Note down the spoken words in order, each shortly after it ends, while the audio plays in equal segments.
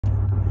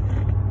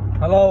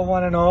Hello,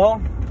 one and all.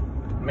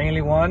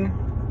 Mainly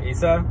one,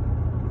 Isa.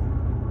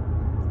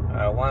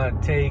 I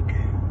want to take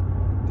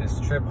this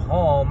trip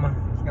home.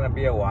 It's gonna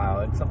be a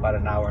while. It's about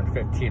an hour and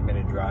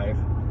 15-minute drive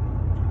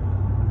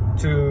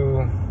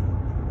to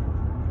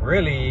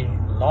really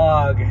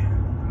log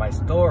my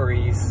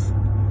stories.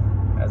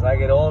 As I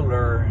get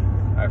older,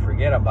 I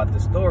forget about the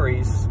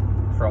stories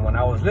from when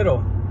I was little,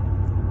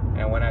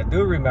 and when I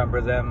do remember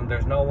them,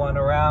 there's no one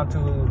around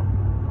to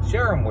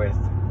share them with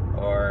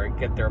or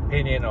get their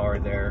opinion or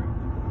their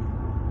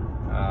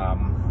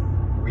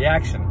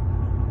reaction.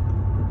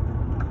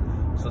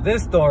 So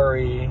this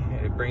story,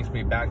 it brings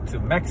me back to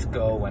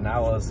Mexico when I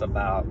was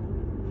about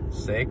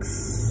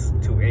 6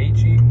 to 8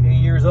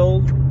 years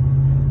old.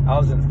 I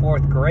was in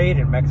 4th grade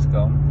in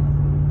Mexico.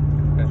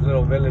 This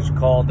little village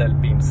called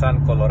Albino,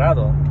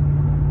 Colorado,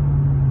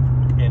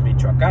 in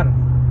Michoacan.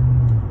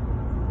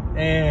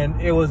 And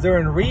it was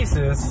during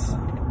recess,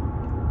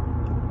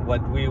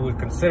 what we would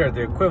consider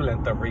the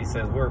equivalent of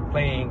recess. We were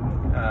playing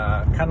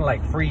kind of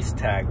like freeze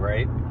tag,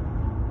 right?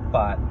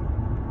 But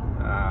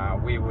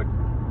we would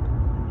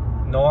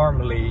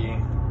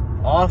normally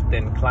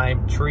often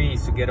climb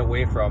trees to get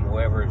away from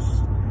whoever's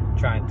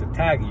trying to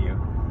tag you.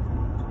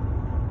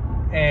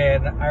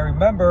 And I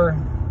remember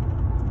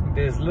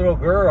this little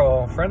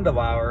girl, friend of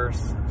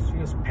ours, she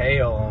was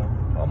pale,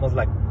 almost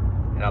like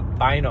an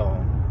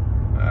albino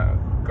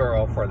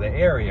girl for the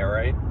area,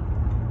 right?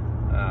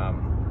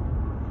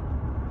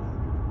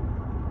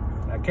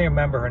 I can't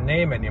remember her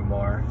name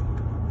anymore.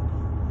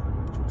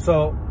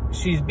 So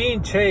she's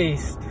being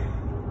chased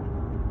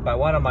by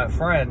one of my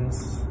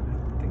friends.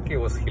 I think it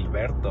was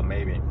Gilberto,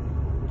 maybe.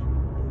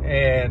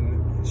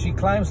 And she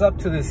climbs up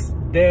to this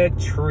dead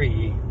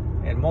tree,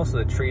 and most of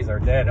the trees are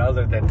dead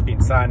other than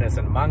pinzanes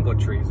and mango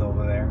trees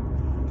over there.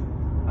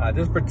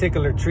 This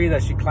particular tree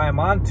that she climbed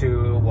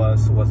onto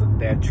was a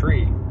dead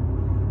tree.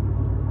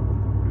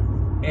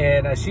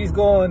 And as she's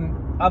going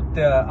up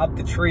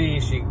the tree,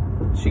 she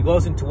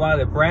goes into one of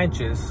the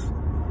branches,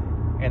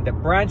 and the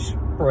branch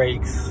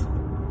breaks,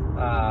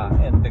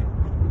 and the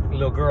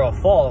little girl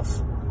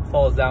falls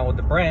down with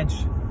the branch.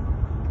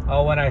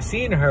 When I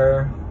seen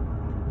her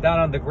down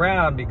on the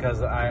ground,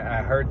 because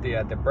I heard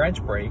the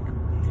branch break,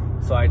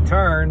 so I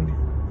turned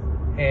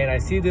and I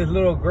see this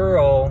little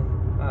girl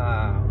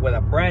with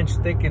a branch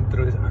sticking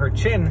through her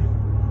chin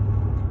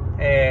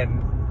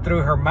and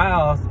through her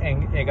mouth,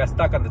 and it got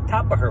stuck on the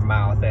top of her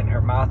mouth, and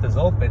her mouth is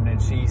open, and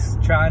she's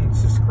trying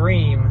to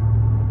scream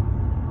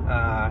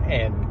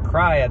and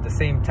cry at the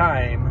same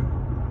time.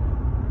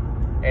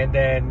 And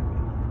then,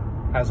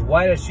 as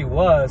white as she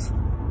was,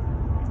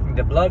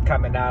 the blood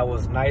coming out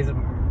was nice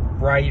and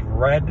bright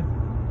red,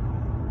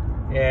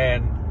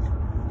 and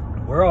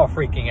we're all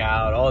freaking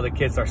out. All the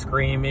kids are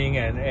screaming,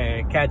 and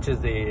it catches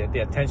the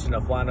attention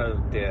of one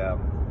of the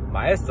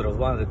maestros,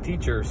 one of the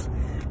teachers.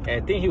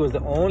 And I think he was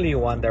the only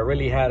one that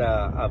really had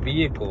a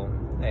vehicle,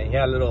 and he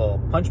had a little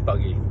punch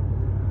buggy.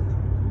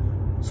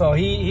 So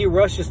he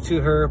rushes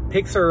to her,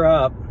 picks her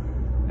up.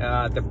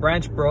 The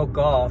branch broke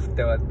off.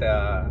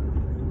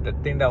 The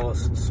thing that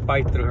was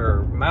spiked through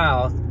her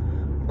mouth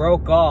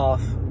broke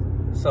off.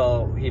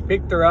 So he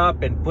picked her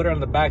up and put her in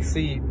the back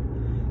seat,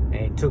 and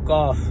he took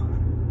off,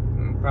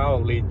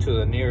 probably to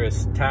the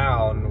nearest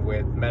town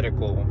with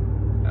medical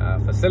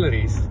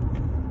facilities.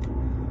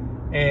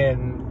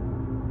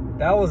 And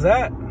that was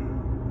that.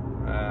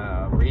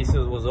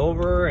 Recess was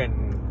over,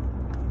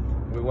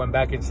 and we went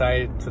back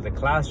inside to the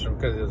classroom,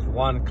 because there's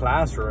one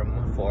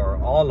classroom for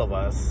all of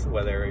us,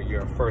 whether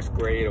you're in 1st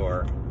grade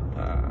or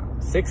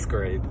 6th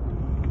grade.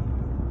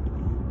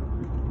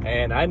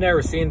 And I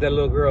never seen that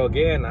little girl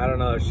again. I don't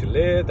know if she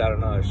lived. I don't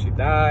know if she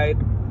died.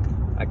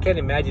 I can't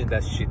imagine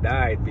that she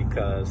died,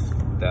 because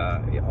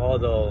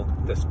although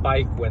the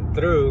spike went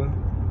through,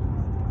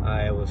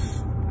 I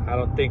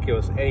don't think it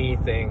was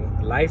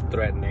anything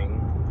life-threatening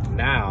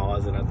now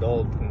as an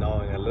adult,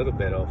 knowing a little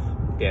bit of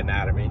the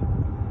anatomy.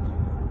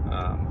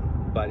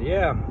 But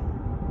yeah,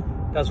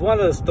 that's one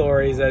of the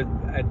stories that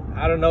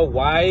I don't know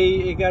why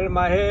it got in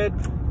my head,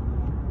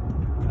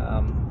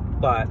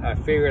 but I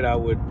figured I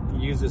would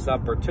use this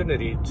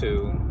opportunity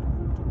to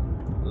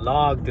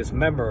log this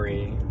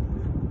memory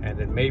and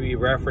then maybe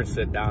reference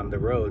it down the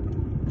road.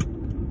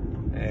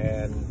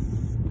 And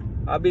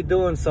I'll be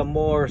doing some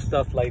more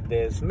stuff like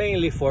this,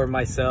 mainly for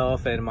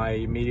myself and my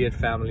immediate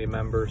family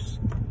members.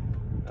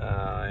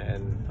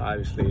 And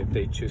obviously, if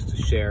they choose to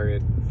share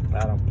it,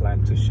 I don't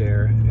plan to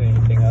share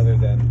anything other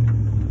than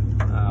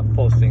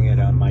posting it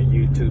on my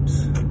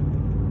YouTubes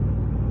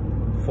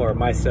for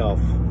myself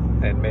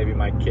and maybe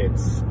my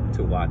kids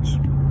to watch.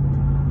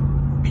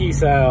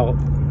 Peace out.